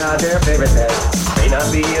Not their favorite pet. May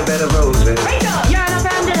not be a bed of roses. Rachel! You're an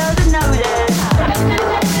offender, doesn't know this.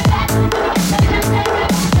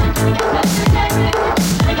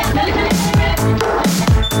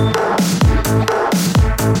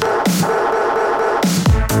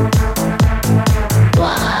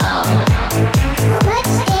 Wow!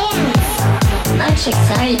 Let's dance! Much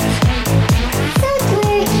exciting. So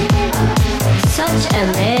good. Such a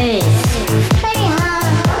maze. Pretty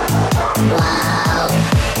hard. Wow!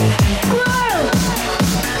 Squirrel!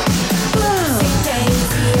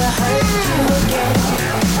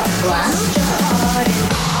 Wow!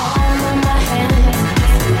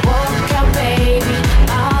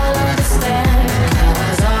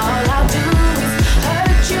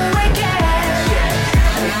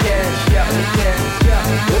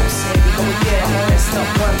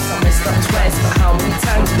 I messed up twice, but how many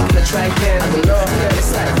times we gonna try again? I don't know,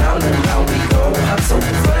 it's like round and round we go. I'm so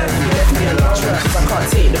preferred, you left me alone. Cause I can't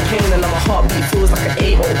take the pain and now my heartbeat feels like an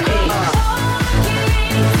 808.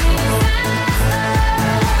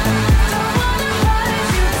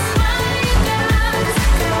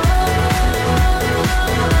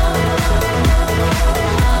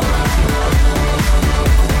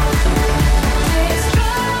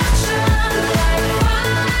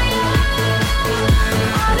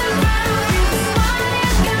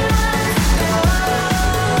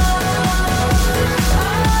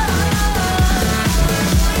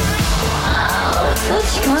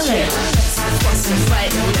 Such color.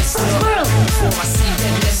 Squirrel!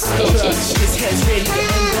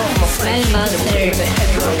 Spellmaster.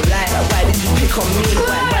 Why did you pick on me?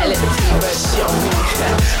 Why let the fever shit on me?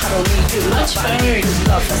 I don't need good love, but I need good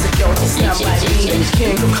love. As a girl, just stand by me.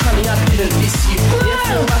 King, look honey, I didn't miss you.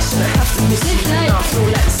 Therefore, I shouldn't have to miss you. Now I feel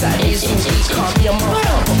like Saturday's on me. Can't be a mother,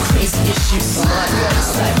 I've got crazy issues.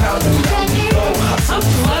 It's like round and round we go. I'm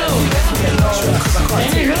slow. Left me alone, cause I can't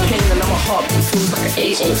take the pain and now my heartbeat feels like an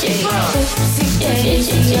 808.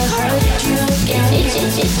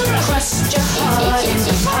 Crushed your heart in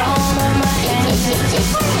the palm of my hand.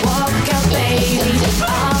 Walk out, baby,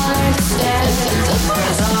 I understand.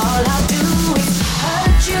 'Cause all